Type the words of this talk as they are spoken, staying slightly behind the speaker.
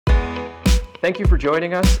Thank you for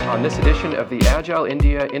joining us on this edition of the Agile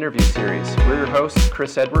India interview series. We're your hosts,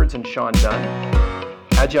 Chris Edwards and Sean Dunn.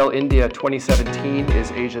 Agile India 2017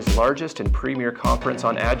 is Asia's largest and premier conference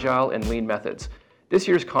on Agile and lean methods. This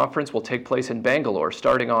year's conference will take place in Bangalore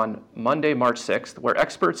starting on Monday, March 6th, where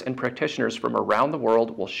experts and practitioners from around the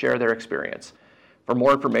world will share their experience. For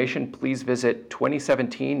more information, please visit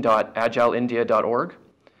 2017.agileindia.org.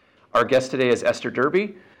 Our guest today is Esther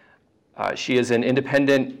Derby. She is an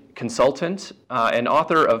independent consultant and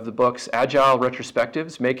author of the books Agile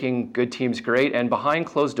Retrospectives, Making Good Teams Great, and Behind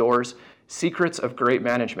Closed Doors, Secrets of Great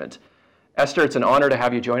Management. Esther, it's an honor to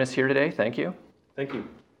have you join us here today. Thank you. Thank you.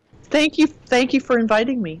 Thank you for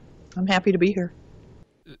inviting me. I'm happy to be here.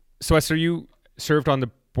 So Esther, you served on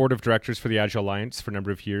the board of directors for the Agile Alliance for a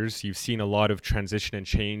number of years. You've seen a lot of transition and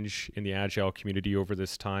change in the Agile community over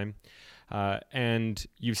this time. And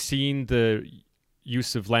you've seen the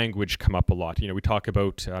use of language come up a lot. You know, we talk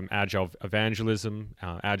about Agile evangelism,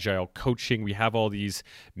 Agile coaching. We have all these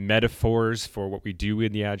metaphors for what we do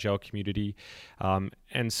in the Agile community.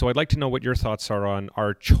 And so I'd like to know what your thoughts are on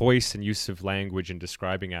our choice and use of language in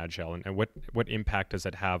describing Agile, and what impact does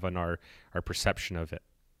it have on our perception of it?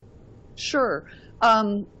 Sure.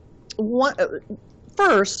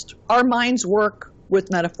 First, our minds work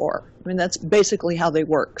with metaphor. I mean, that's basically how they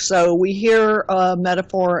work. So we hear a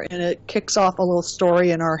metaphor and it kicks off a little story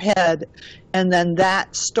in our head, and then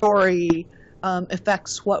that story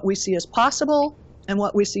affects what we see as possible and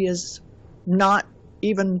what we see as not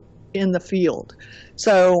even in the field.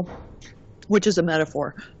 So, which is a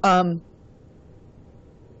metaphor.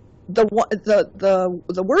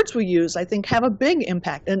 The words we use, I think, have a big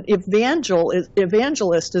impact. And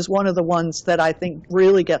evangelist is one of the ones that I think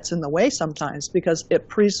really gets in the way sometimes, because it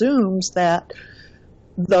presumes that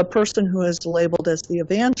the person who is labeled as the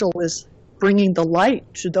evangel is bringing the light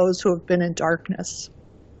to those who have been in darkness.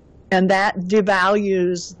 And that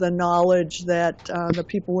devalues the knowledge that the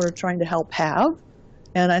people we're trying to help have.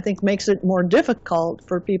 And I think makes it more difficult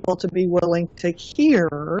for people to be willing to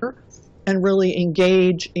hear and really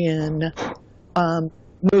engage in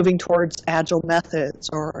moving towards Agile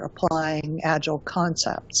methods or applying Agile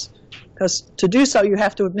concepts. Because to do so, you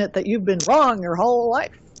have to admit that you've been wrong your whole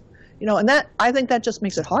life. You know, and I think that just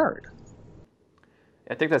makes it hard.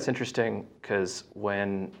 I think that's interesting because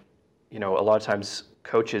when, a lot of times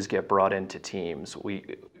coaches get brought into teams, we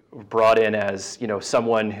brought in as,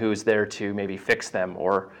 someone who's there to maybe fix them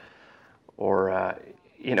or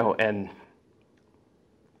and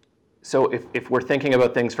so if we're thinking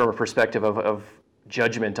about things from a perspective of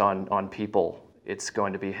judgment on people, it's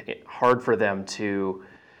going to be hard for them to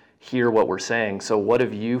hear what we're saying. So what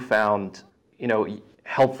have you found,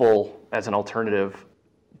 helpful as an alternative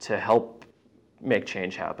to help make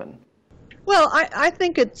change happen? Well, I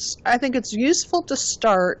think it's useful to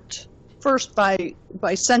start first by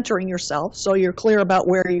centering yourself, so you're clear about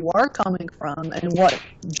where you are coming from and what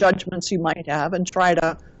judgments you might have, and try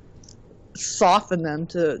to soften them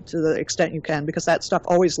to the extent you can, because that stuff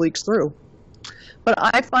always leaks through. But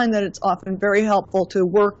I find that it's often very helpful to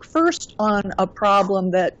work first on a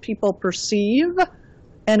problem that people perceive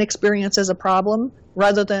and experience as a problem,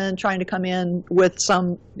 rather than trying to come in with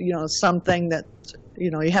something that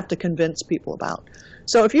you have to convince people about.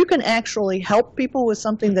 So if you can actually help people with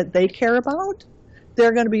something that they care about,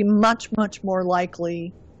 they're going to be much, much more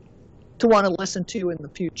likely to want to listen to you in the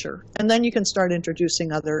future. And then you can start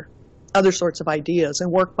introducing other sorts of ideas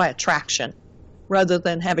and work by attraction, rather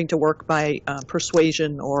than having to work by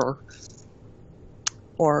persuasion or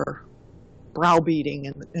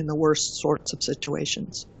browbeating in the worst sorts of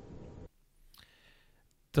situations.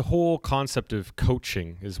 The whole concept of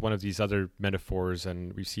coaching is one of these other metaphors,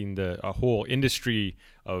 and we've seen a whole industry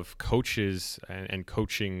of coaches and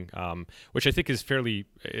coaching, which I think is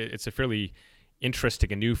it's a fairly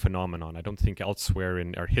interesting and new phenomenon. I don't think elsewhere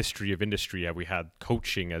in our history of industry have we had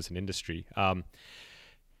coaching as an industry.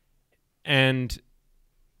 And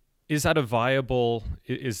is that a viable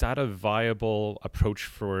approach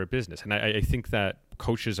for a business? And I think that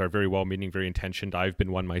coaches are very well-meaning, very intentioned. I've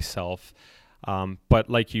been one myself. But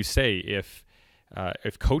like you say, if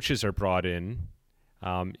coaches are brought in,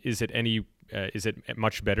 is it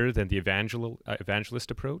much better than the evangelist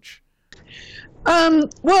approach?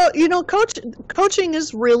 Well, coaching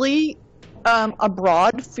is really a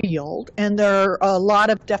broad field, and there are a lot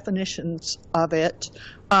of definitions of it.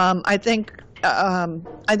 I think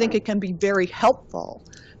it can be very helpful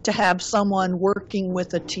to have someone working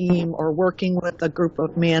with a team or working with a group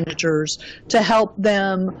of managers to help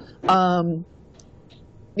them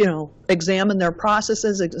examine their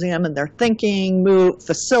processes, examine their thinking, move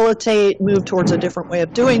towards a different way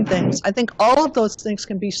of doing things. I think all of those things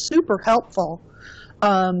can be super helpful.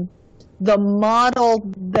 The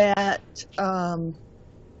model that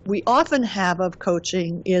we often have of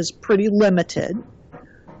coaching is pretty limited,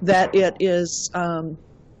 that it is,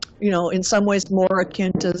 in some ways more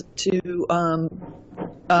akin to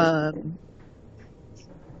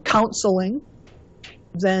counseling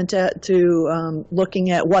than to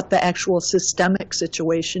looking at what the actual systemic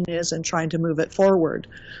situation is and trying to move it forward.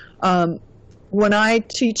 When I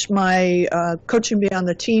teach my Coaching Beyond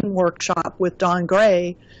the Team workshop with Don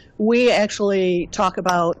Gray, we actually talk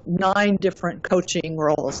about 9 different coaching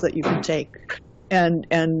roles that you can take, and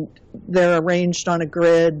they're arranged on a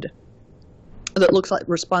grid that looks like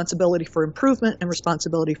responsibility for improvement and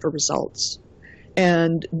responsibility for results.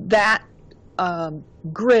 And that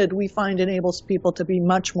grid, we find, enables people to be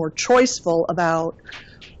much more choiceful about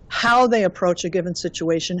how they approach a given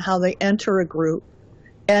situation, how they enter a group,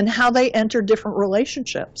 and how they enter different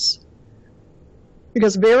relationships.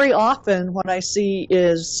 Because very often what I see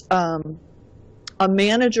is a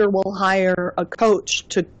manager will hire a coach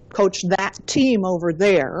to coach that team over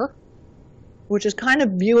there, which is kind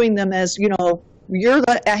of viewing them as, you're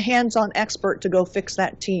a hands-on expert to go fix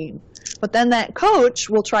that team. But then that coach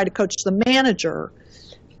will try to coach the manager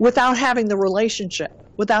without having the relationship,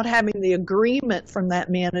 without having the agreement from that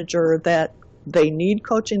manager that they need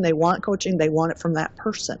coaching, they want it from that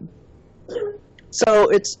person. So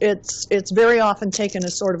it's very often taken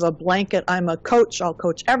as sort of a blanket, I'm a coach, I'll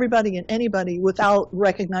coach everybody and anybody, without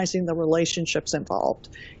recognizing the relationships involved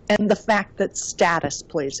and the fact that status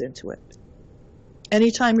plays into it.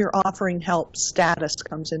 Anytime you're offering help, status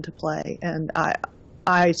comes into play, and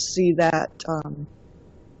I see that,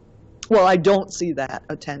 I don't see that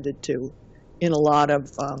attended to in a lot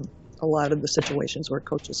of the situations where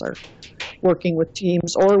coaches are working with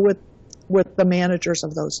teams or with the managers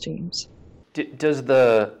of those teams. Does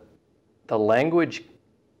the language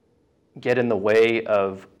get in the way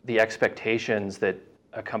of the expectations that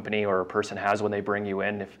a company or a person has when they bring you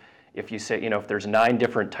in? If you say, if there's 9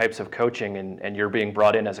 different types of coaching and you're being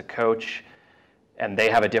brought in as a coach and they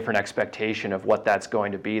have a different expectation of what that's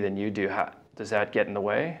going to be than you do, does that get in the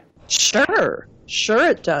way? Sure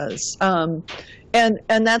it does. And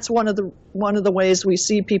that's one of the ways we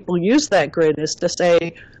see people use that grid is to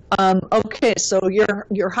say, okay, so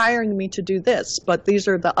you're hiring me to do this, but these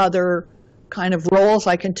are the other kind of roles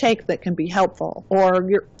I can take that can be helpful. Or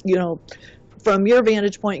from your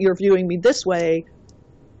vantage point, you're viewing me this way,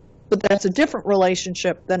 but that's a different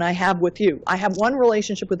relationship than I have with you. I have one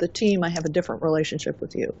relationship with the team, I have a different relationship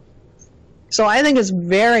with you. So I think it's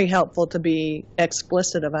very helpful to be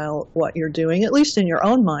explicit about what you're doing, at least in your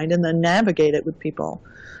own mind, and then navigate it with people.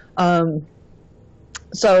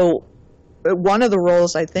 So one of the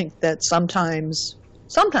roles I think that sometimes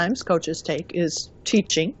coaches take is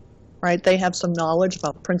teaching, right? They have some knowledge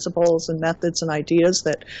about principles and methods and ideas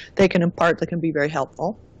that they can impart that can be very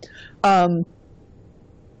helpful.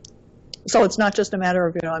 So it's not just a matter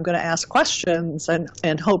of, I'm going to ask questions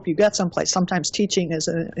and hope you get someplace. Sometimes teaching is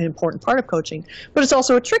an important part of coaching, but it's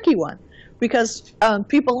also a tricky one because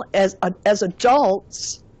people as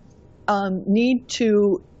adults need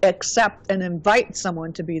to accept and invite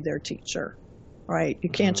someone to be their teacher, right? You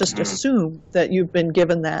can't just assume that you've been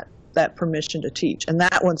given that permission to teach. And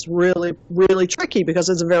that one's really, really tricky because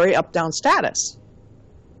it's a very up-down status,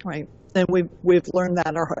 right? And we've learned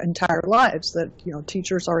that our entire lives that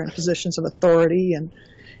teachers are in positions of authority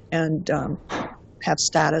and have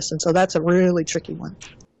status, and so that's a really tricky one.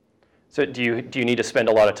 So do you need to spend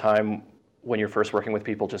a lot of time when you're first working with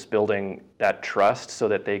people just building that trust so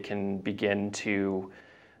that they can begin to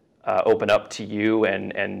open up to you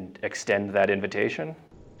and extend that invitation?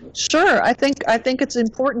 Sure. I think it's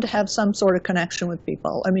important to have some sort of connection with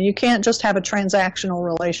people. I mean, you can't just have a transactional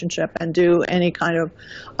relationship and do any kind of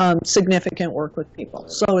significant work with people.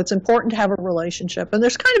 So it's important to have a relationship. And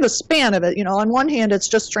there's kind of a span of it. On one hand, it's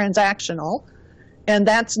just transactional, and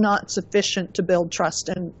that's not sufficient to build trust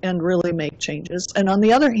and really make changes. And on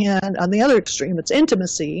the other hand, on the other extreme, it's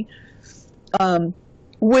intimacy,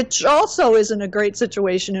 which also isn't a great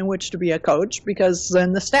situation in which to be a coach because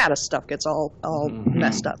then the status stuff gets all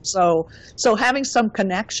messed up. So having some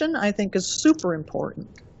connection, I think, is super important.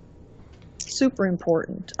 Super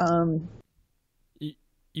important.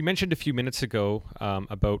 You mentioned a few minutes ago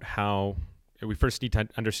about how we first need to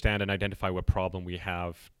understand and identify what problem we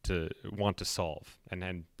have to want to solve and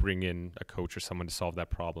then bring in a coach or someone to solve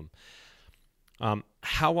that problem.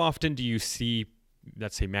 How often do you see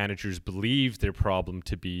let's say managers believe their problem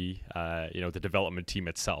to be, the development team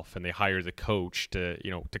itself, and they hire the coach to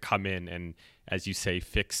come in and, as you say,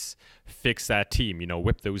 fix that team,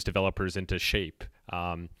 whip those developers into shape.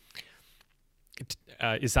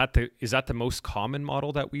 Is that the most common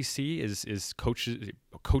model that we see? Is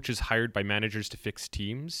coaches hired by managers to fix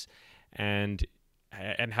teams, and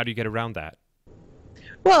how do you get around that?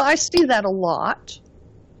 Well, I see that a lot.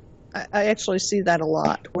 I actually see that a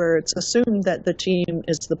lot, where it's assumed that the team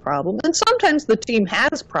is the problem. And sometimes the team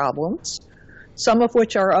has problems, some of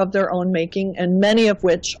which are of their own making, and many of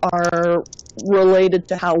which are related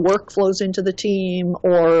to how work flows into the team,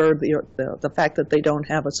 or the fact that they don't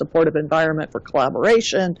have a supportive environment for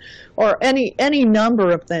collaboration, or any number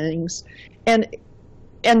of things. And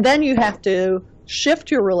then you have to shift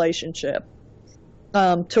your relationship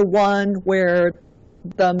to one where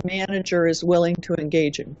the manager is willing to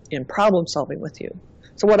engage in problem solving with you.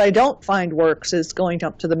 So what I don't find works is going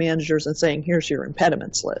up to the managers and saying, here's your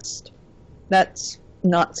impediments list. That's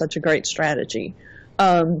not such a great strategy.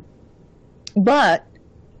 But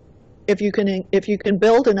if you can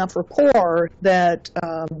build enough rapport that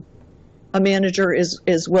a manager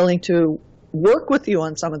is willing to work with you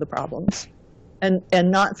on some of the problems and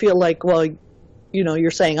not feel like, well, you're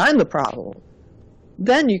saying I'm the problem,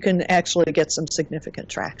 then you can actually get some significant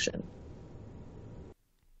traction.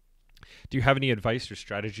 Do you have any advice or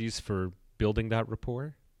strategies for building that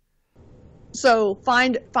rapport? So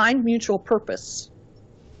find mutual purpose,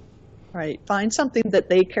 right? Find something that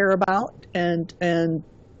they care about and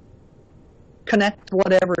connect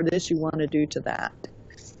whatever it is you want to do to that.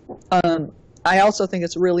 I also think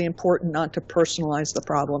it's really important not to personalize the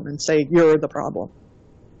problem and say you're the problem.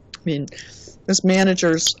 I mean, as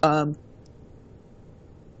managers,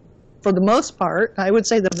 for the most part, I would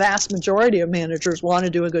say the vast majority of managers want to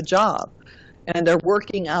do a good job, and they're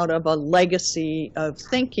working out of a legacy of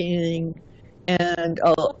thinking and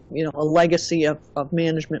a legacy of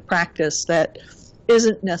management practice that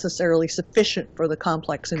isn't necessarily sufficient for the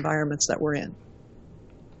complex environments that we're in.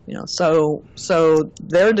 So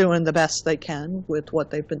they're doing the best they can with what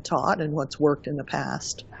they've been taught and what's worked in the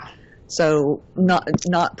past. So not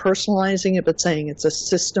personalizing it, but saying it's a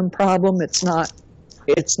system problem. It's not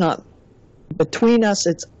between us,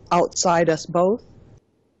 it's outside us both.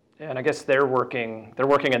 And I guess they're working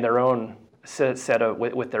in their own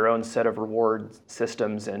with their own set of reward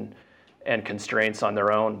systems and constraints on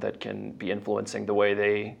their own that can be influencing the way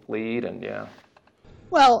they lead. And yeah.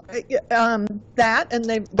 Well, that,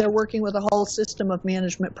 and they're working with a whole system of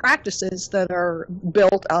management practices that are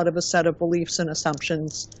built out of a set of beliefs and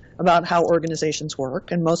assumptions about how organizations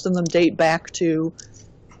work, and most of them date back to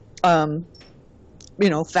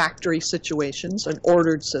factory situations and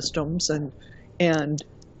ordered systems and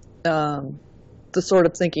the sort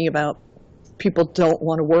of thinking about people don't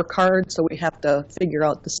want to work hard, so we have to figure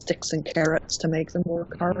out the sticks and carrots to make them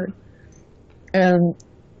work hard. And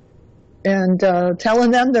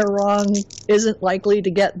telling them they're wrong isn't likely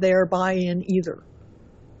to get their buy-in either,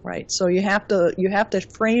 right? So you have to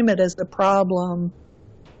frame it as the problem,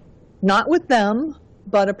 not with them,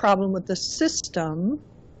 but a problem with the system.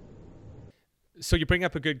 So you bring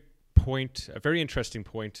up a good point, a very interesting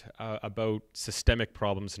point about systemic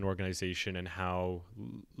problems in organization and how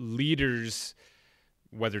leaders,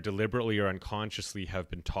 whether deliberately or unconsciously, have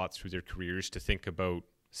been taught through their careers to think about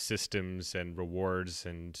systems and rewards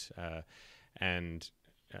and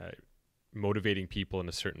motivating people in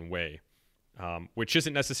a certain way, which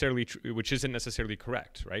isn't necessarily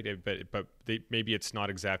correct, right? But maybe it's not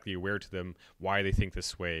exactly aware to them why they think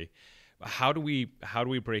this way. How do we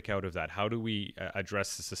break out of that? How do we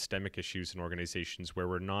address the systemic issues in organizations where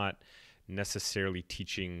we're not necessarily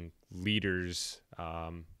teaching leaders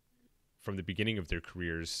from the beginning of their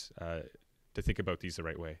careers to think about these the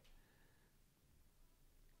right way?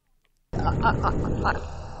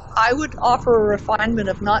 I would offer a refinement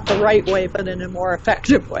of not the right way, but in a more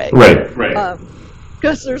effective way. Right.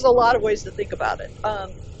 Because there's a lot of ways to think about it.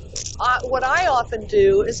 What I often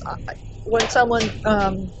do is when someone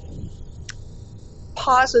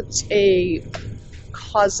posits a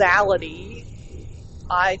causality,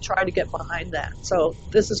 I try to get behind that. So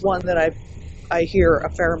this is one that I hear a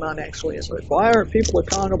fair amount actually, is like, why aren't people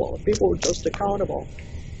accountable? If people were just accountable.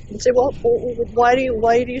 And say, well, why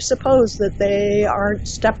do you suppose that they aren't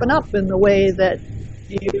stepping up in the way that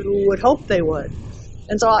you would hope they would?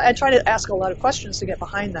 And so I try to ask a lot of questions to get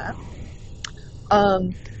behind that.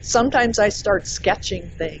 Sometimes I start sketching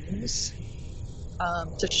things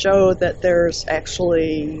to show that there's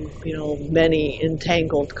actually, many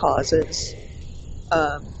entangled causes.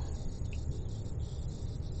 And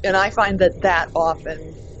I find that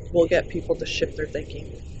often will get people to shift their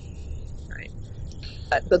thinking, right?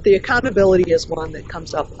 But the accountability is one that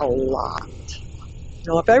comes up a lot.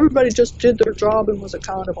 If everybody just did their job and was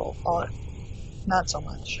accountable, not so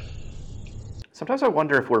much. Sometimes I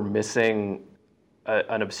wonder if we're missing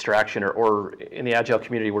an abstraction, or in the Agile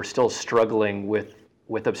community, we're still struggling with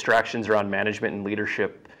abstractions around management and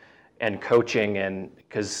leadership and coaching, and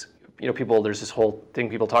because there's this whole thing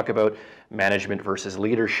people talk about management versus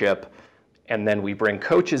leadership, and then we bring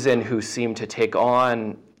coaches in who seem to take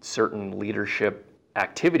on certain leadership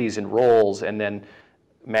activities and roles, and then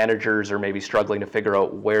managers are maybe struggling to figure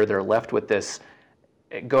out where they're left with this.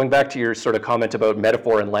 Going back to your sort of comment about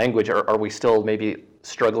metaphor and language, are we still maybe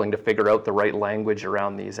struggling to figure out the right language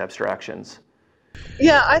around these abstractions?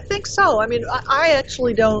 Yeah, I think so. I mean, I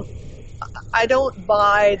actually don't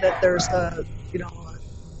buy that there's a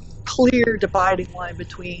clear dividing line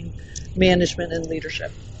between management and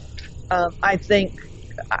leadership. I think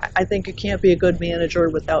you can't be a good manager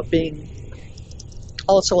without being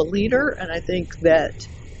also a leader, and I think that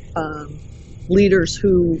leaders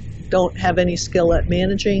who don't have any skill at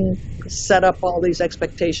managing set up all these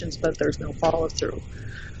expectations, but there's no follow through.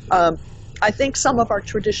 I think some of our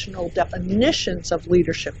traditional definitions of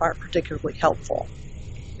leadership aren't particularly helpful,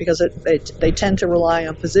 because they tend to rely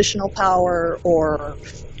on positional power or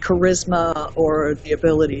charisma or the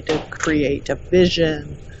ability to create a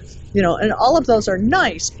vision, and all of those are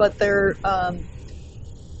nice, but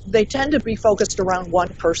they tend to be focused around one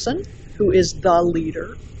person who is the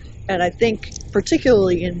leader. And I think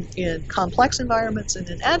particularly in complex environments and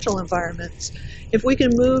in agile environments, if we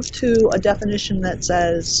can move to a definition that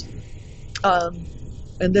says,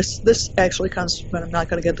 and this actually comes from, I'm not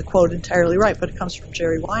going to get the quote entirely right, but it comes from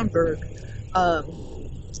Jerry Weinberg,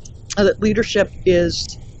 that leadership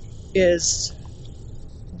is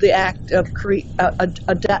the act of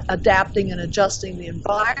adapting and adjusting the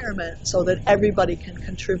environment so that everybody can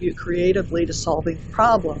contribute creatively to solving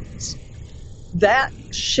problems. That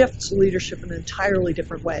shifts leadership in an entirely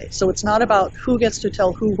different way. So it's not about who gets to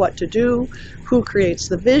tell who what to do, who creates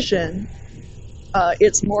the vision.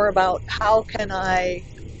 It's more about how can I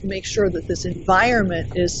make sure that this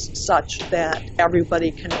environment is such that everybody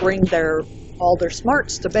can bring all their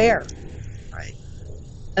smarts to bear, right?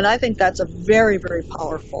 And I think that's a very, very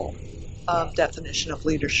powerful definition of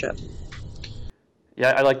leadership.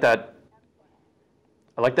 Yeah, I like that.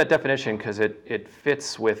 I like that definition because it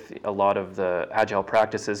fits with a lot of the agile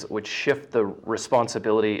practices, which shift the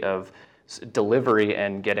responsibility of delivery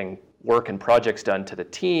and getting work and projects done to the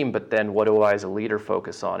team, but then what do I as a leader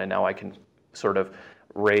focus on? And now I can sort of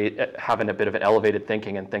having a bit of an elevated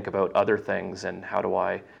thinking and think about other things, and how do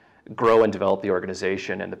I grow and develop the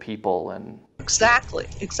organization and the people. And Exactly.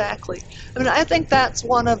 I mean, I think that's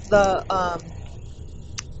one of the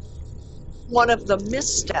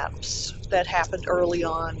missteps that happened early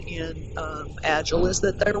on in Agile, is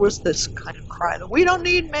that there was this kind of cry that we don't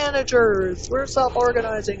need managers, we're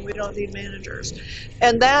self-organizing, we don't need managers.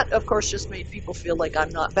 And that, of course, just made people feel like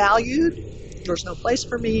I'm not valued, there's no place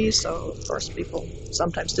for me, so of course people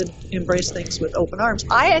sometimes didn't embrace things with open arms.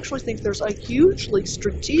 I actually think there's a hugely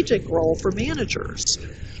strategic role for managers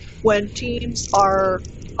when teams are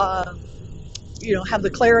have the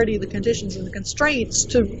clarity, the conditions, and the constraints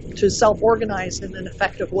to self-organize in an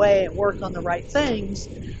effective way and work on the right things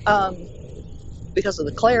because of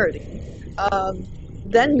the clarity.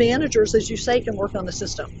 Then managers, as you say, can work on the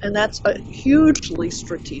system, and that's a hugely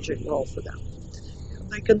strategic role for them.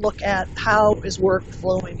 They can look at how is work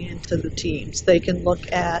flowing into the teams. They can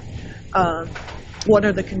look at what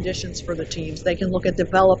are the conditions for the teams. They can look at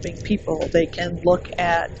developing people. They can look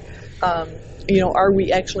at are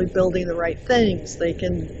we actually building the right things? They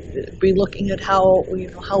can be looking at how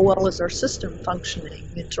well is our system functioning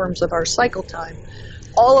in terms of our cycle time,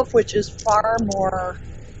 all of which is far more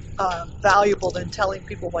valuable than telling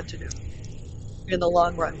people what to do in the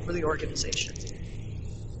long run for the organization.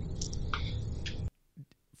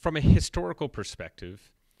 From a historical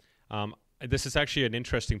perspective, this is actually an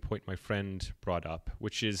interesting point my friend brought up,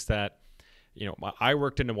 which is that I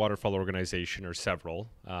worked in a waterfall organization, or several,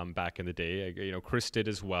 back in the day. Chris did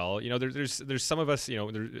as well. There's some of us,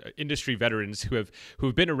 industry veterans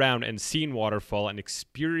who've been around and seen waterfall and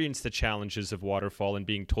experienced the challenges of waterfall and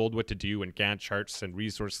being told what to do, and Gantt charts and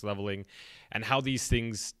resource leveling, and how these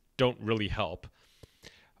things don't really help.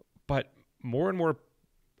 But more and more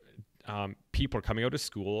people are coming out of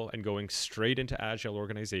school and going straight into agile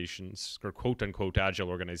organizations, or quote unquote agile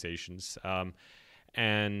organizations,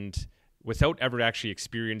 and without ever actually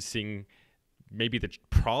experiencing maybe the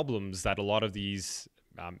problems that a lot of these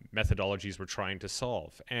methodologies were trying to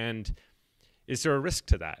solve. And is there a risk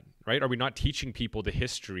to that, right? Are we not teaching people the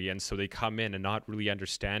history, and so they come in and not really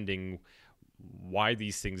understanding why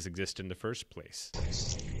these things exist in the first place?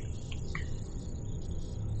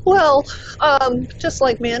 Well, just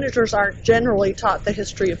like managers aren't generally taught the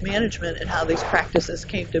history of management and how these practices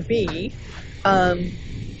came to be,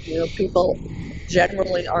 people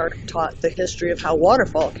generally aren't taught the history of how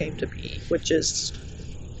waterfall came to be, which is,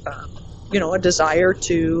 a desire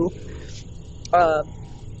to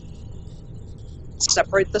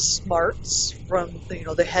separate the smarts from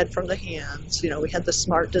the head from the hands. We had the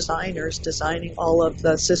smart designers designing all of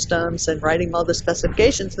the systems and writing all the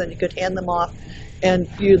specifications. Then you could hand them off, and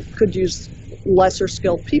you could use lesser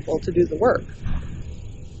skilled people to do the work,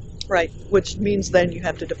 right? Which means then you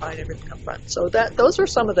have to define everything up front. So those are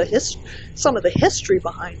some of the history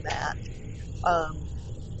behind that.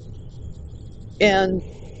 And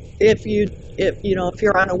if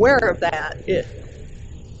you're unaware of that,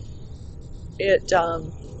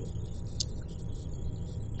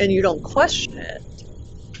 and you don't question it,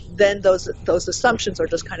 then those assumptions are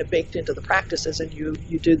just kind of baked into the practices, and you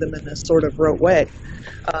do them in a sort of rote way.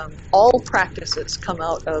 All practices come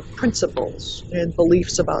out of principles and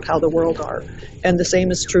beliefs about how the world are, and the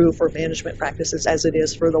same is true for management practices as it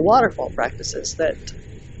is for the waterfall practices that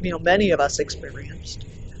many of us experienced.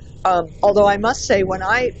 Although I must say, when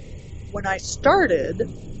I started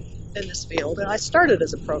in this field, and I started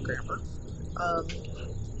as a programmer,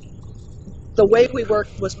 the way we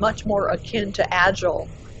worked was much more akin to Agile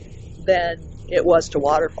than it was to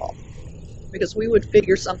waterfall, because we would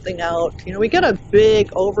figure something out. We get a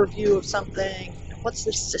big overview of something. What's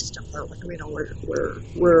the system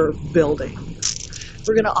we're building?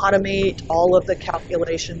 We're going to automate all of the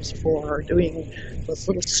calculations for doing those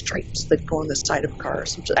little stripes that go on the side of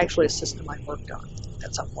cars, which is actually a system I worked on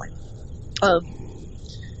at some point.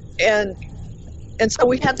 And so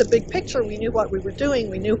we had the big picture. We knew what we were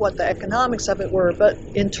doing. We knew what the economics of it were. But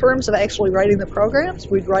in terms of actually writing the programs,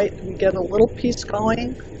 we'd get a little piece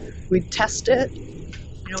going, we'd test it.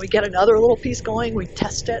 We'd get another little piece going, we'd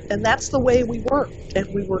test it, and that's the way we worked.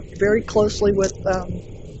 And we worked very closely with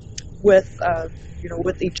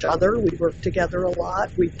each other. We worked together a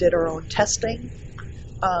lot. We did our own testing.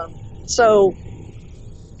 So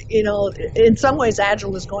in some ways,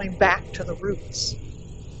 Agile is going back to the roots.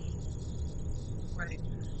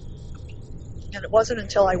 And it wasn't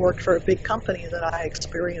until I worked for a big company that I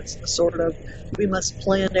experienced the sort of, we must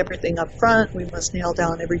plan everything up front, we must nail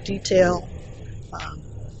down every detail,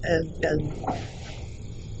 and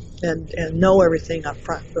know everything up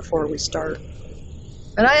front before we start.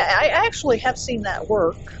 And I actually have seen that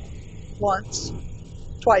work twice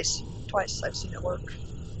I've seen it work.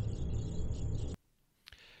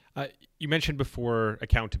 You mentioned before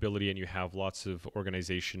accountability, and you have lots of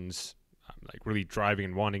organizations like really driving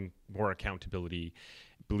and wanting more accountability,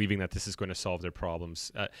 believing that this is going to solve their problems.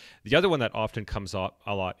 The other one that often comes up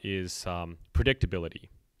a lot is predictability.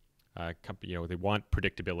 They want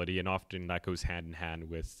predictability, and often that goes hand in hand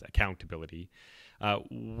with accountability.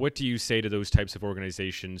 What do you say to those types of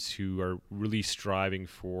organizations who are really striving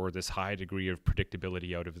for this high degree of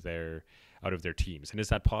predictability out of their teams? And is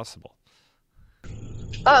that possible?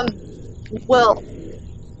 Well,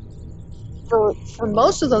 for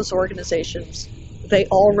most of those organizations, they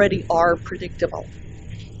already are predictable.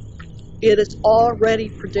 It is already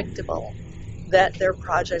predictable that their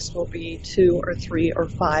projects will be 2 or 3 or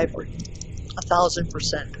 5 or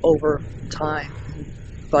 1,000% over time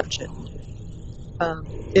budget.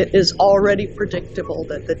 It is already predictable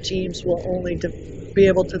that the teams will only be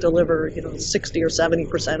able to deliver 60 or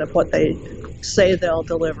 70% of what they say they'll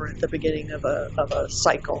deliver at the beginning of a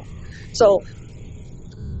cycle. So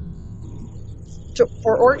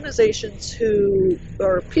for organizations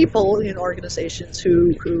or people in organizations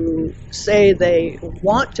who say they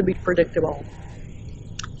want to be predictable,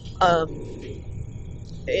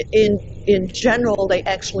 in general, they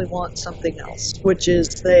actually want something else, which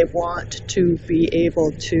is they want to be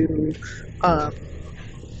able to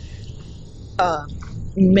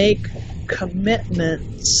make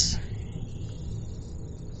commitments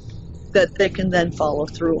that they can then follow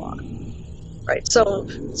through on, right? So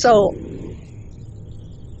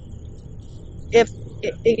if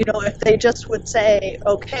they just would say,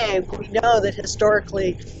 okay, we know that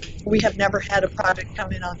historically we have never had a project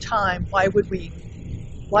come in on time, why would we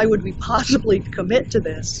possibly commit to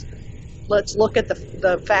this? Let's look at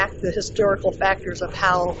the historical factors of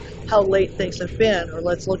how late things have been, or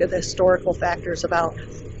let's look at the historical factors about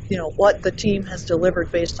what the team has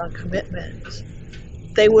delivered based on commitment.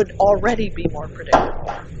 They would already be more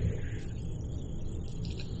predictable,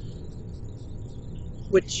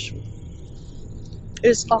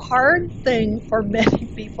 is a hard thing for many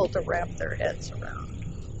people to wrap their heads around.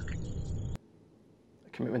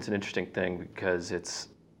 Commitment's an interesting thing because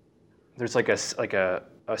there's like a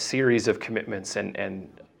series of commitments, and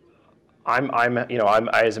I'm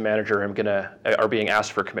I as a manager are being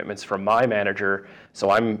asked for commitments from my manager, so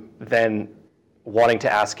I'm then wanting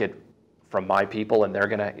to ask it from my people, and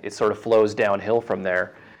it sort of flows downhill from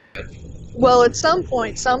there. Well, at some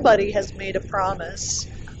point, somebody has made a promise.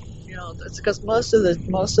 It's because most of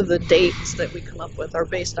the dates that we come up with are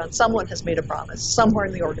based on someone has made a promise somewhere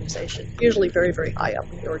in the organization, usually very, very high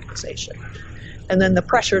up in the organization. And then the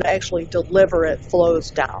pressure to actually deliver it flows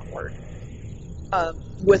downward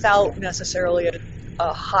without necessarily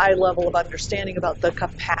a high level of understanding about the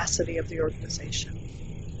capacity of the organization.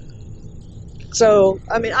 So,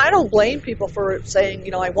 I don't blame people for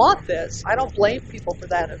saying, I want this. I don't blame people for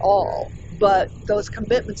that at all. But those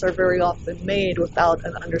commitments are very often made without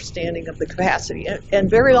an understanding of the capacity. And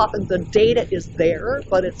very often the data is there,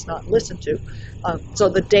 but it's not listened to. So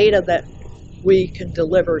the data that we can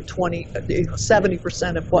deliver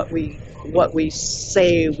 70% of what we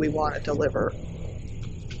say we want to deliver,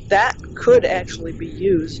 that could actually be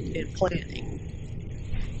used in planning.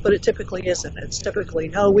 But it typically isn't. It's typically,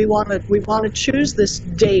 no, we want to choose this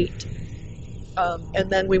date, and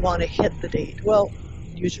then we want to hit the date. Well,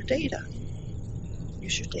 use your data.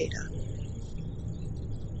 Use your data.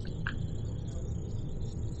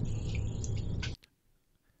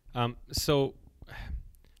 So,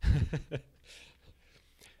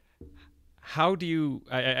 how do you?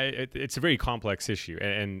 It's a very complex issue,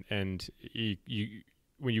 and you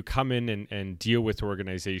when you come in and deal with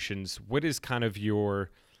organizations, what is kind of your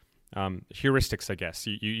heuristics, I guess?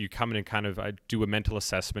 You come in and kind of do a mental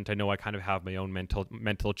assessment. I know I kind of have my own mental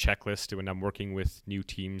checklist when I'm working with new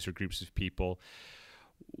teams or groups of people.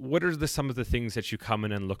 What are some of the things that you come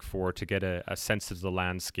in and look for to get a sense of the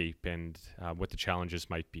landscape and what the challenges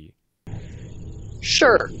might be?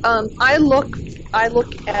 Sure. I look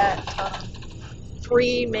at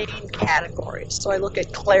three main categories. So I look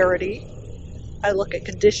at clarity, I look at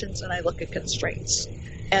conditions, and I look at constraints.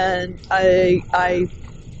 And I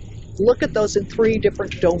look at those in three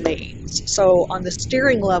different domains. So on the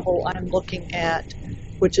steering level, I'm looking at,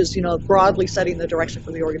 which is, broadly setting the direction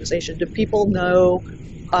for the organization. Do people know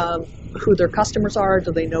who their customers are?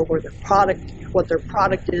 Do they know what their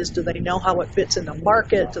product is? Do they know how it fits in the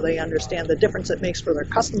market? Do they understand the difference it makes for their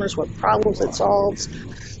customers, what problems it solves?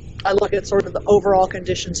 I look at sort of the overall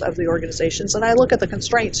conditions of the organizations, and I look at the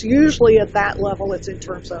constraints. Usually at that level, it's in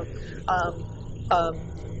terms of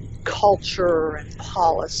culture and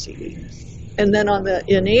policy. And then on the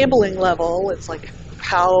enabling level, it's like,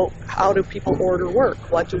 how do people order work?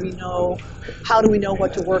 What do we know? How do we know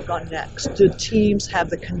what to work on next? Do teams have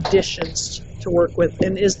the conditions to work with?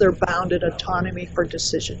 And is there bounded autonomy for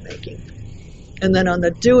decision making? And then on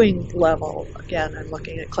the doing level, again, I'm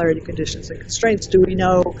looking at clarity, conditions, and constraints. Do we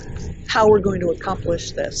know how we're going to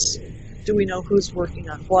accomplish this? Do we know who's working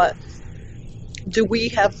on what? Do we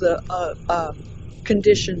have the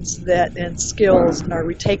conditions and skills, and are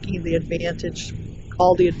we taking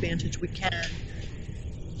all the advantage we can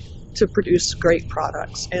to produce great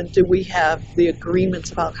products? And do we have the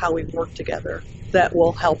agreements about how we work together that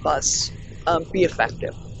will help us be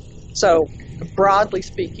effective? So broadly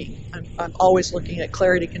speaking, I'm always looking at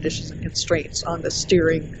clarity, conditions, and constraints in the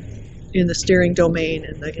steering domain,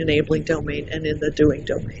 in the enabling domain, and in the doing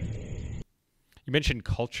domain. You mentioned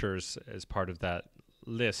cultures as part of that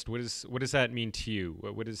list. What does that mean to you?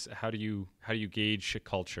 How do you gauge a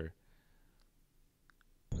culture?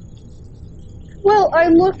 Well, I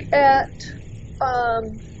look at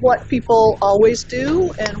what people always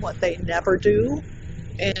do and what they never do,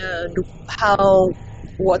 and how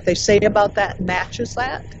what they say about that matches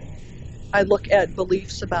that. I look at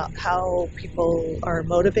beliefs about how people are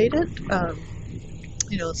motivated.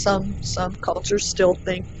 Some cultures still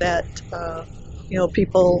think that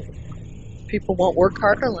people won't work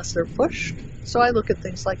hard unless they're pushed. So I look at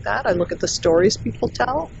things like that. I look at the stories people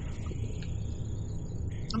tell.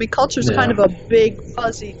 Culture's kind of a big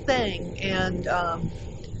fuzzy thing, and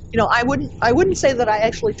I wouldn't say that I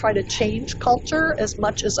actually try to change culture as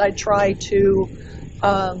much as I try to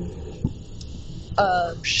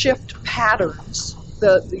shift patterns,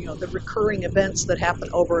 the recurring events that happen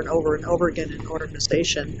over and over and over again in an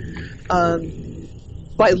organization,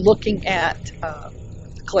 by looking at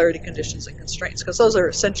clarity, conditions, and constraints, because those are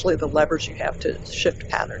essentially the levers you have to shift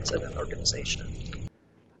patterns in an organization.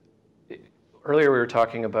 Earlier we were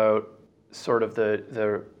talking about sort of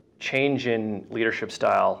the change in leadership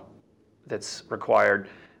style that's required,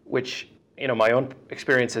 which my own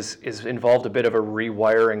experience is involved a bit of a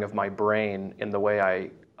rewiring of my brain in the way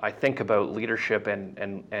I think about leadership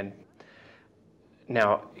and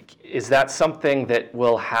now, is that something that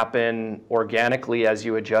will happen organically as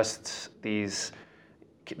you adjust these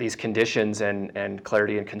conditions and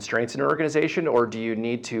clarity and constraints in an organization, or do you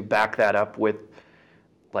need to back that up with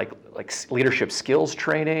like leadership skills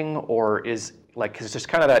training, or is just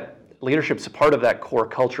kind of that leadership's a part of that core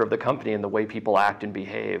culture of the company and the way people act and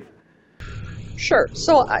behave? Sure.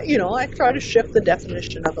 So, I try to shift the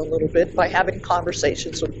definition of it a little bit by having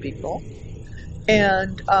conversations with people.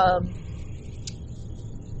 And,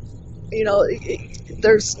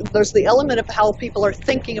 there's the element of how people are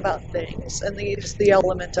thinking about things, and there's the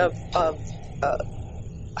element of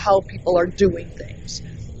how people are doing things.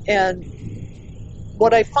 And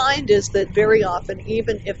what I find is that very often,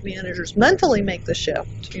 even if managers mentally make the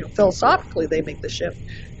shift, philosophically they make the shift,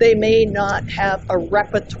 they may not have a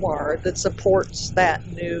repertoire that supports that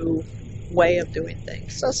new way of doing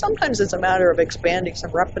things. So sometimes it's a matter of expanding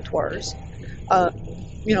some repertoires.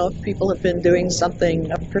 If people have been doing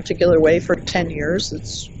something a particular way for 10 years,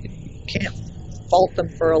 you can't fault them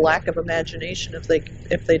for a lack of imagination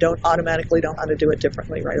if they don't automatically know how to do it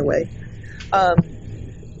differently right away.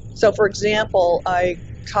 So, for example, I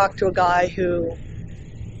talked to a guy who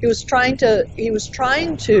he was trying to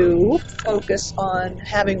focus on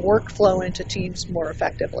having workflow into teams more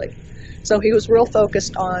effectively. So he was real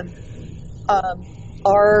focused on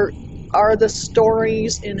are the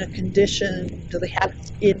stories in a condition, do they have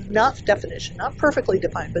enough definition, not perfectly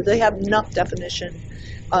defined, but they have enough definition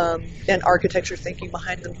and architecture thinking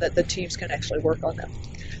behind them that the teams can actually work on them.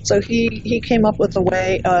 So he came up with a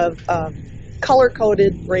way of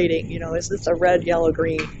color-coded rating. Is this a red, yellow,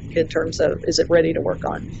 green in terms of is it ready to work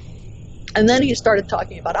on? And then he started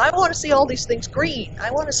talking about, I want to see all these things green.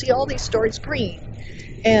 I want to see all these stories green.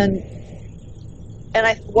 And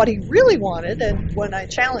what he really wanted, and when I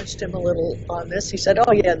challenged him a little on this, he said,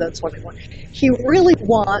 oh yeah, that's what I want. He really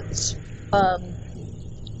wants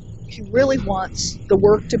the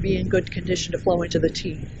work to be in good condition to flow into the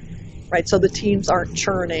team, right? So the teams aren't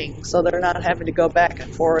churning, so they're not having to go back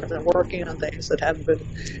and forth and working on things that haven't been,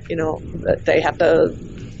 that they have to,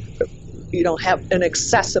 have an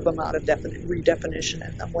excessive amount of redefinition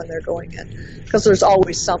in them when they're going in, because there's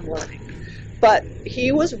always some learning. But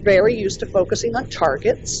he was very used to focusing on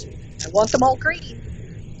targets. I want them all green,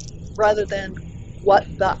 rather than what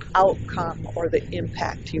the outcome or the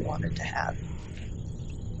impact he wanted to have.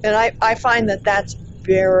 And I find that that's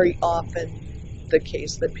very often the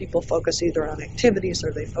case, that people focus either on activities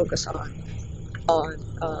or they focus on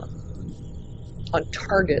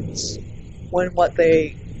targets, when what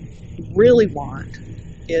they really want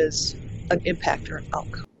is an impact or an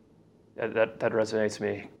outcome. That resonates with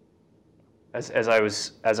me. As I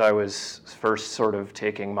was first sort of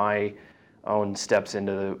taking my own steps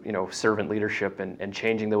into the servant leadership and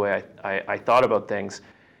changing the way I thought about things,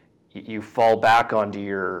 you fall back onto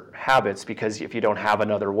your habits, because if you don't have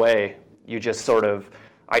another way, you just sort of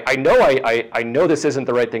I know this isn't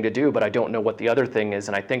the right thing to do, but I don't know what the other thing is,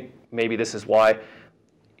 and I think maybe this is why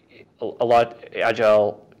a lot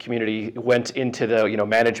Agile community went into the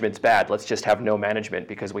management's bad. Let's just have no management,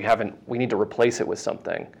 because we need to replace it with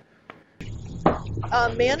something.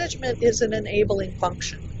 Management is an enabling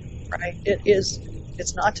function, right?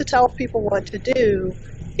 It's not to tell people what to do,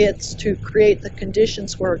 it's to create the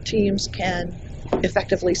conditions where teams can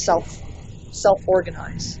effectively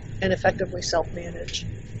self-organize and effectively self-manage.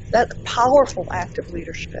 That's a powerful act of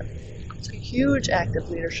leadership. It's a huge act of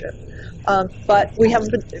leadership. But we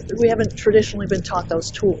haven't traditionally been taught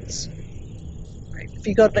those tools. Right? If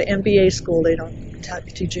you go to MBA school, they don't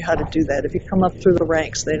teach you how to do that. If you come up through the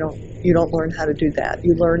ranks, you don't learn how to do that.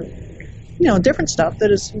 You learn, different stuff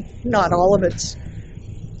that is not all of it's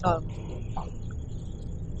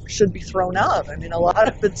should be thrown out. I mean, a lot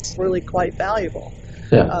of it's really quite valuable.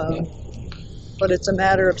 Yeah. But it's a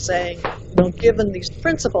matter of saying, given these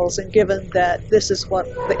principles and given that this is what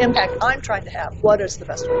the impact I'm trying to have, what is the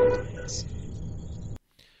best way to do this?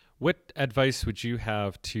 What advice would you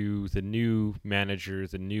have to the new manager,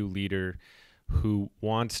 the new leader, who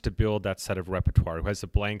wants to build that set of repertoire, who has a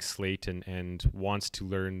blank slate and wants to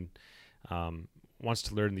learn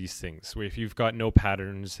these things? If you've got no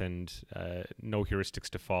patterns and no heuristics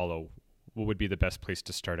to follow, what would be the best place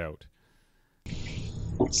to start out?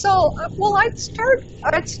 So, I'd start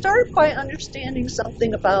by understanding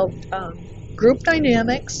something about group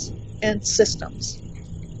dynamics and systems.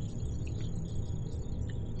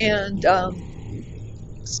 And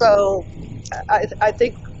so I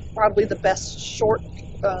think probably the best short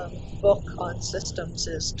book on systems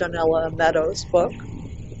is Donella Meadows' book.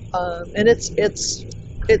 And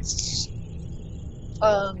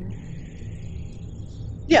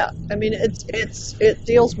yeah, I mean, it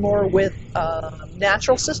deals more with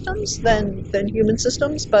natural systems than human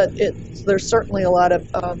systems, but there's certainly a lot of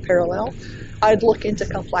parallel. I'd look into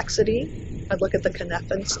complexity. I'd look at the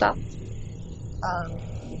Cynefin stuff.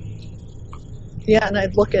 Yeah, and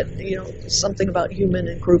I'd look at something about human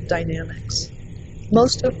and group dynamics,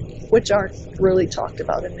 most of which aren't really talked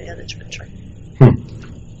about in management training.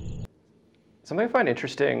 Something I find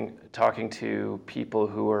interesting talking to people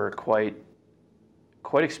who are quite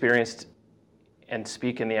experienced and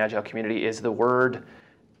speak in the Agile community is the word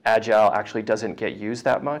Agile actually doesn't get used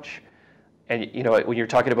that much. And when you're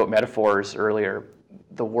talking about metaphors earlier,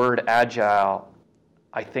 the word Agile,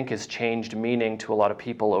 I think, has changed meaning to a lot of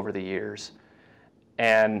people over the years.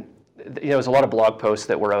 And there's a lot of blog posts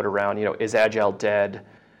that were out around, is Agile dead?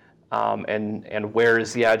 And where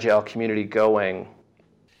is the Agile community going?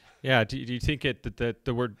 Yeah, do you think that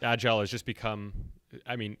the word Agile has just become,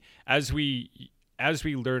 I mean, as we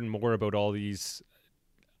learn more about all these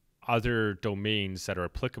other domains that are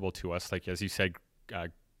applicable to us, like as you said,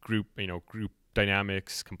 group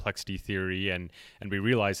dynamics, complexity theory, and we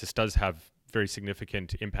realize this does have very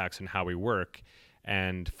significant impacts on how we work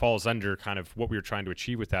and falls under kind of what we were trying to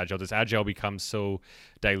achieve with Agile. Does Agile become so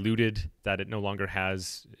diluted that it no longer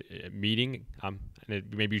has meaning? And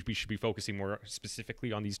maybe we should be focusing more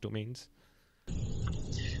specifically on these domains?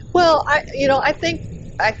 Well, I think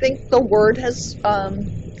the word has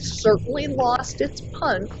certainly lost its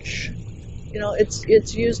punch.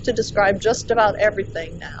 It's used to describe just about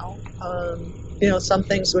everything now. Some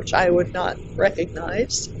things which I would not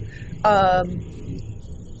recognize.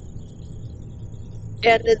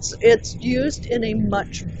 And it's used in a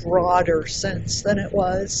much broader sense than it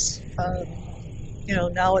was.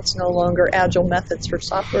 Now it's no longer agile methods for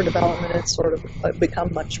software development. It's sort of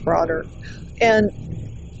become much broader. And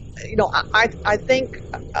I think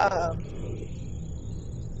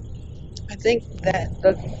that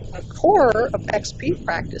the core of XP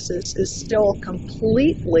practices is still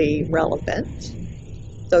completely relevant.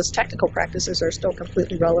 Those technical practices are still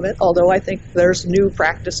completely relevant, although I think there's new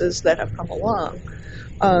practices that have come along.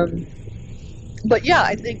 But yeah,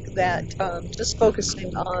 I think that just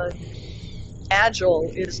focusing on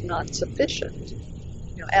Agile is not sufficient.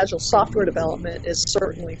 Agile software development is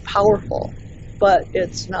certainly powerful, but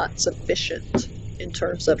it's not sufficient in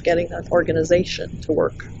terms of getting an organization to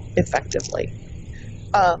work effectively.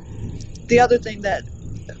 The other thing that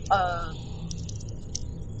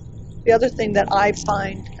I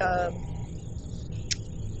find,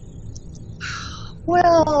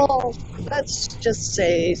 well, let's just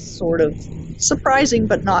say sort of surprising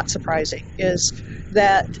but not surprising, is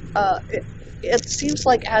that it seems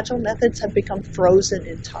like Agile methods have become frozen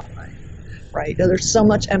in time, right? There's so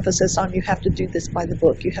much emphasis on you have to do this by the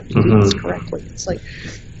book, you have to do this correctly. It's like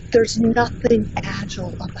there's nothing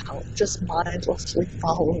Agile about just mindlessly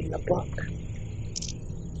following the book,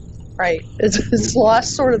 right? It's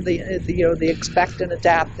lost sort of the expect and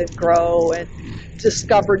adapt and grow and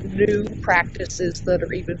discover new practices that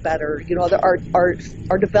are even better.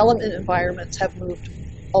 Our development environments have moved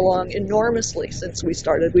along enormously since we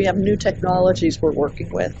started. We have new technologies we're working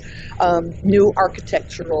with, new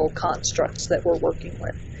architectural constructs that we're working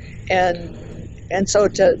with, and so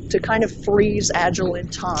to kind of freeze Agile in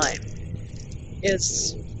time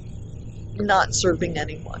is not serving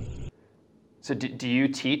anyone. So do you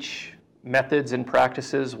teach methods and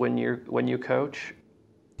practices when you coach?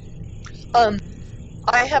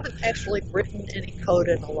 I haven't actually written any code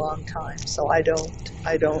in a long time, so I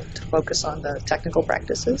don't focus on the technical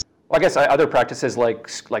practices. Well, I guess other practices like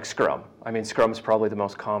Scrum. I mean, Scrum is probably the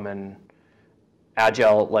most common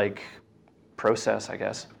Agile process, I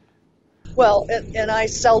guess. Well, and I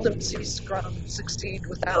seldom see Scrum succeed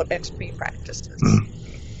without XP practices.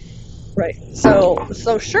 Right.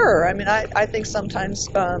 So sure. I mean, I think sometimes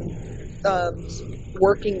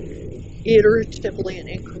working iteratively and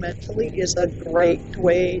incrementally is a great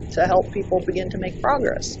way to help people begin to make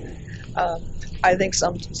progress. I think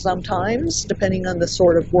sometimes, depending on the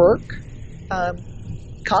sort of work,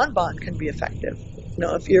 Kanban can be effective.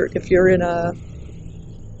 If you're in a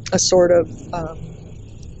sort of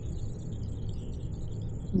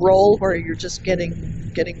role where you're just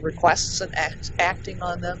getting requests and acting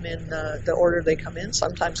on them in the order they come in,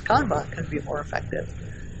 sometimes Kanban can be more effective.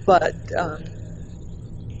 But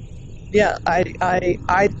yeah,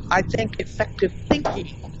 I think effective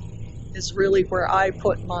thinking is really where I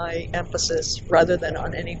put my emphasis rather than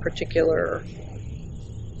on any particular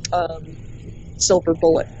silver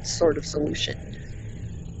bullet sort of solution.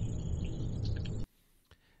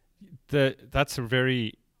 That's a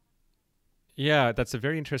very Yeah, that's a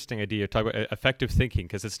very interesting idea. Talk about effective thinking,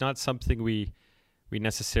 because it's not something we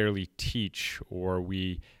necessarily teach or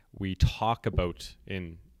we talk about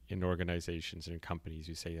in organizations and companies.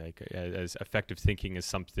 You say, like, as effective thinking is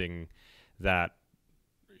something that,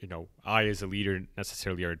 I as a leader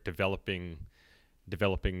necessarily are developing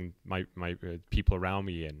my people around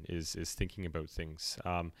me, and is thinking about things.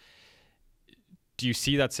 Do you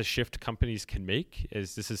see that's a shift companies can make?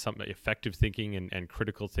 Is something effective thinking and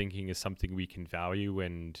critical thinking is something we can value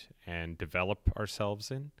and develop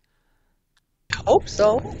ourselves in? Hope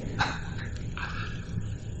so.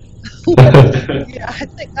 Yeah,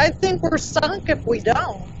 I think we're sunk if we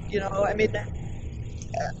don't. I mean,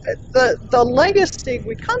 the legacy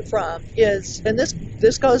we come from is, and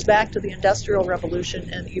this goes back to the Industrial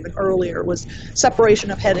Revolution and even earlier, was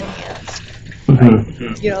separation of head and hands. Right?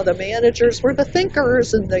 The managers were the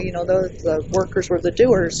thinkers, and the workers were the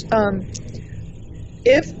doers.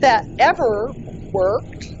 If that ever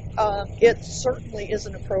worked, it certainly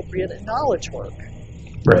isn't appropriate in knowledge work.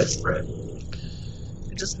 Right.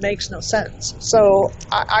 It just makes no sense. So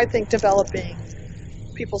I think developing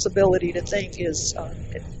people's ability to think is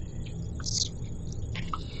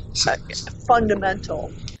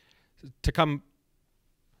fundamental. To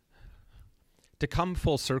come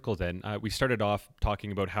full circle, then, we started off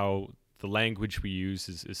talking about how the language we use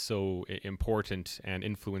is so important and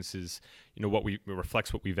influences,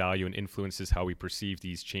 reflects what we value and influences how we perceive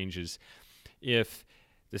these changes. If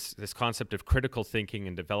this concept of critical thinking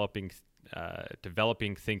and developing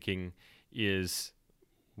thinking is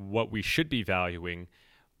what we should be valuing,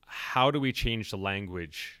 how do we change the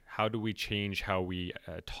language? How do we change how we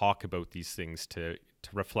talk about these things to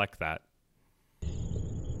reflect that?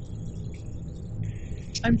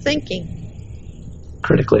 I'm thinking.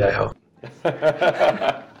 Critically, I hope.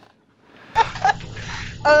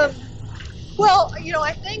 Well,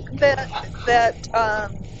 I think that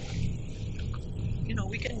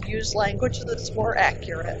we can use language that's more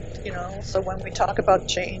accurate. So when we talk about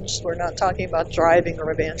change, we're not talking about driving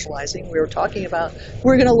or evangelizing. We're talking about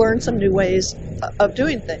we're going to learn some new ways of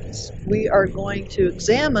doing things. We are going to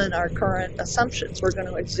examine our current assumptions. We're going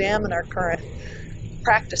to examine our current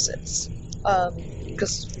practices.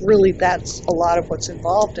 Because really that's a lot of what's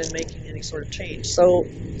involved in making any sort of change. So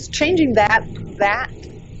changing that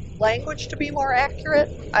language to be more accurate,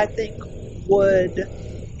 I think, would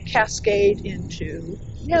cascade into,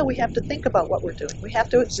 we have to think about what we're doing. We have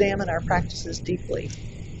to examine our practices deeply.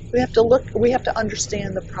 We have to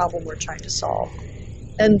understand the problem we're trying to solve.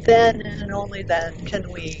 And then and only then can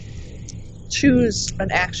we choose an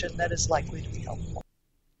action that is likely to be helpful.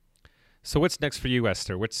 So what's next for you,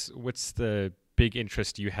 Esther? What's the big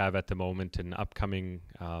interest you have at the moment in upcoming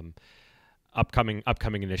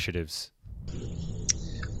initiatives?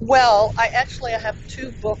 Well, I have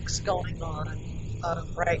 2 books going on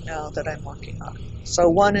right now that I'm working on. So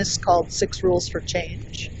one is called 6 Rules for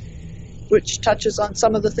Change, which touches on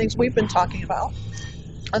some of the things we've been talking about.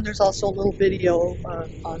 And there's also a little video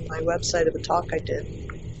on my website of a talk I did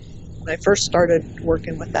when I first started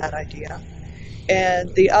working with that idea.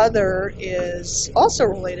 And the other is also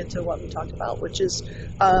related to what we talked about, which is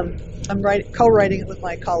I'm co-writing it with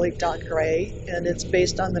my colleague Don Gray, and it's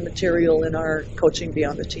based on the material in our Coaching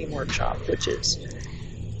Beyond the Team workshop, which is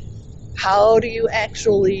how do you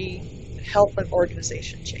actually help an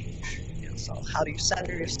organization change? So how do you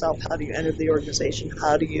center yourself? How do you enter the organization?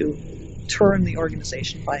 How do you turn the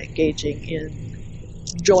organization by engaging in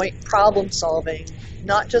joint problem solving,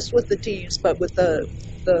 not just with the teams, but with the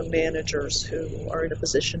managers who are in a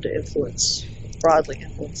position to broadly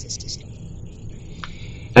influence the system.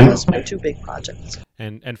 Those are my 2 big projects.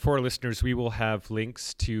 And for our listeners, we will have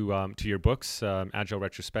links to your books, Agile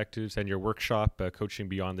Retrospectives, and your workshop, Coaching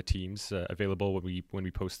Beyond the Teams, available when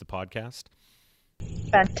we post the podcast.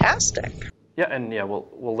 Fantastic. Yeah, and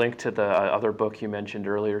we'll link to the other book you mentioned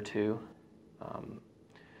earlier too.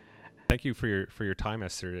 Thank you for your time,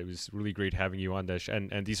 Esther. It was really great having you on this,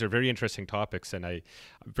 and these are very interesting topics, and I'm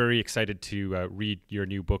very excited to read your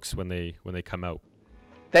new books when they come out.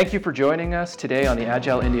 Thank you for joining us today on the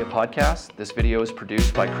Agile India podcast. This video is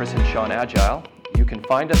produced by Chris and Sean Agile. You can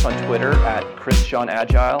find us on Twitter at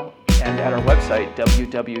ChrisSeanAgile and at our website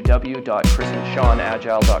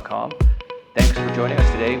www.chrisandseanagile.com. Thanks for joining us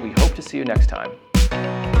today. We hope to see you next time.